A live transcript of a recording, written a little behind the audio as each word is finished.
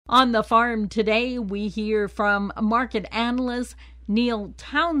On the farm today, we hear from market analyst Neil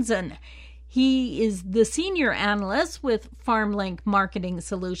Townsend. He is the senior analyst with FarmLink Marketing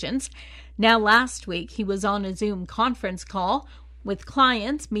Solutions. Now, last week, he was on a Zoom conference call with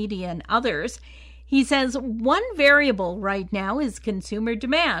clients, media, and others. He says one variable right now is consumer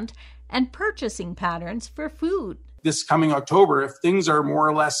demand and purchasing patterns for food. This coming October, if things are more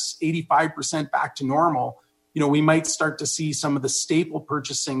or less 85% back to normal, we might start to see some of the staple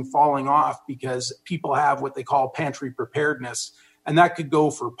purchasing falling off because people have what they call pantry preparedness. And that could go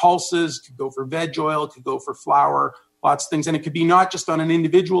for pulses, could go for veg oil, could go for flour, lots of things. And it could be not just on an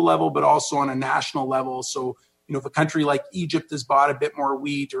individual level, but also on a national level. So, if a country like Egypt has bought a bit more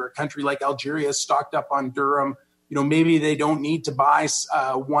wheat, or a country like Algeria is stocked up on durum, maybe they don't need to buy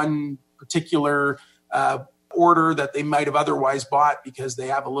one particular order that they might have otherwise bought because they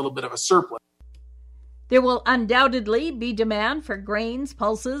have a little bit of a surplus. There will undoubtedly be demand for grains,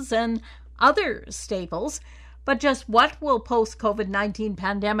 pulses, and other staples. But just what will post-COVID-19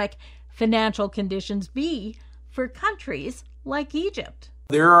 pandemic financial conditions be for countries like Egypt?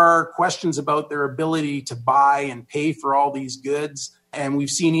 There are questions about their ability to buy and pay for all these goods. And we've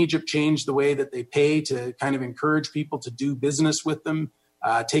seen Egypt change the way that they pay to kind of encourage people to do business with them,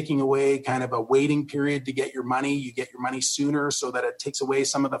 taking away kind of a waiting period to get your money. You get your money sooner so that it takes away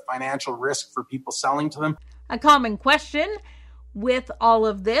some of the financial risk for people selling to them. A common question with all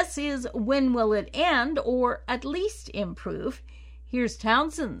of this is, when will it end or at least improve? Here's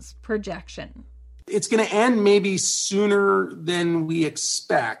Townsend's projection. It's going to end maybe sooner than we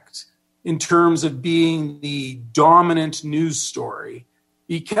expect in terms of being the dominant news story,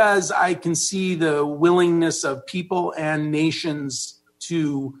 because I can see the willingness of people and nations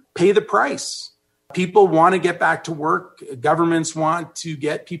to pay the price. People want to get back to work. Governments want to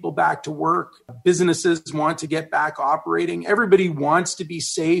get people back to work. Businesses want to get back operating. Everybody wants to be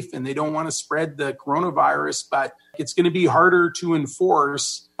safe and they don't want to spread the coronavirus, but it's going to be harder to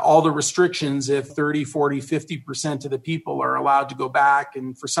enforce all the restrictions if 30, 40, 50% of the people are allowed to go back,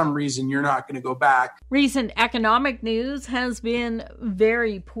 and for some reason you're not going to go back. Recent economic news has been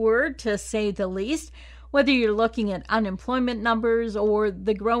very poor, to say the least, whether you're looking at unemployment numbers or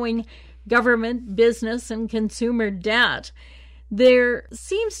the growing government, business, and consumer debt. There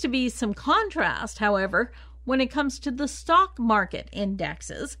seems to be some contrast, however, when it comes to the stock market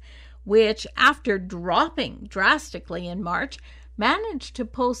indexes, which, after dropping drastically in March, managed to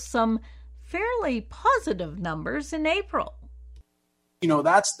post some fairly positive numbers in April.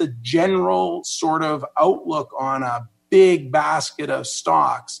 That's the general sort of outlook on a big basket of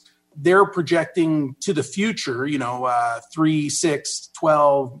stocks. They're projecting to the future, 3, 6,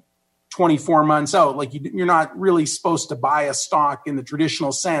 12, 24 months out. Like, you're not really supposed to buy a stock in the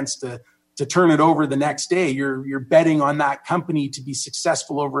traditional sense to turn it over the next day. You're betting on that company to be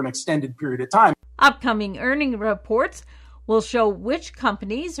successful over an extended period of time. Upcoming earning reports will show which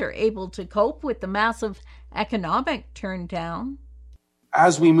companies are able to cope with the massive economic turndown.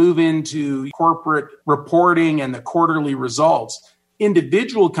 As we move into corporate reporting and the quarterly results,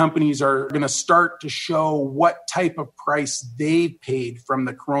 individual companies are going to start to show what type of price they've paid from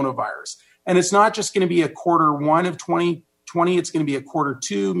the coronavirus. And it's not just going to be a quarter one of 2020, it's going to be a quarter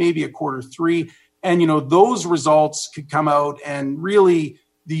two, maybe a quarter three. And, those results could come out, and really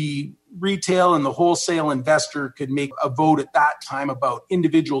the retail and the wholesale investor could make a vote at that time about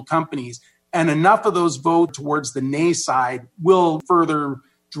individual companies. And enough of those votes towards the nay side will further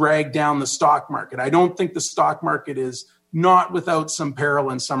drag down the stock market. I don't think the stock market is not without some peril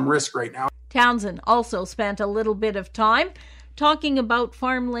and some risk right now. Townsend also spent a little bit of time talking about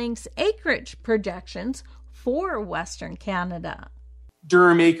FarmLink's acreage projections for Western Canada.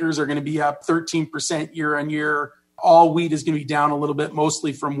 Durum acres are going to be up 13% year on year. All wheat is going to be down a little bit,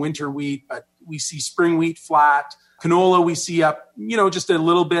 mostly from winter wheat, but we see spring wheat flat. Canola we see up, just a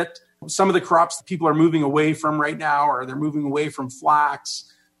little bit. Some of the crops that people are moving away from right now, or they're moving away from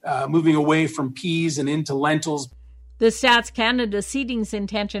flax, moving away from peas and into lentils. The Stats Canada Seedings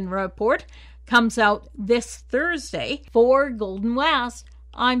Intention Report comes out this Thursday. For Golden West,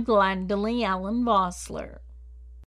 I'm Glendalee Allen Vossler.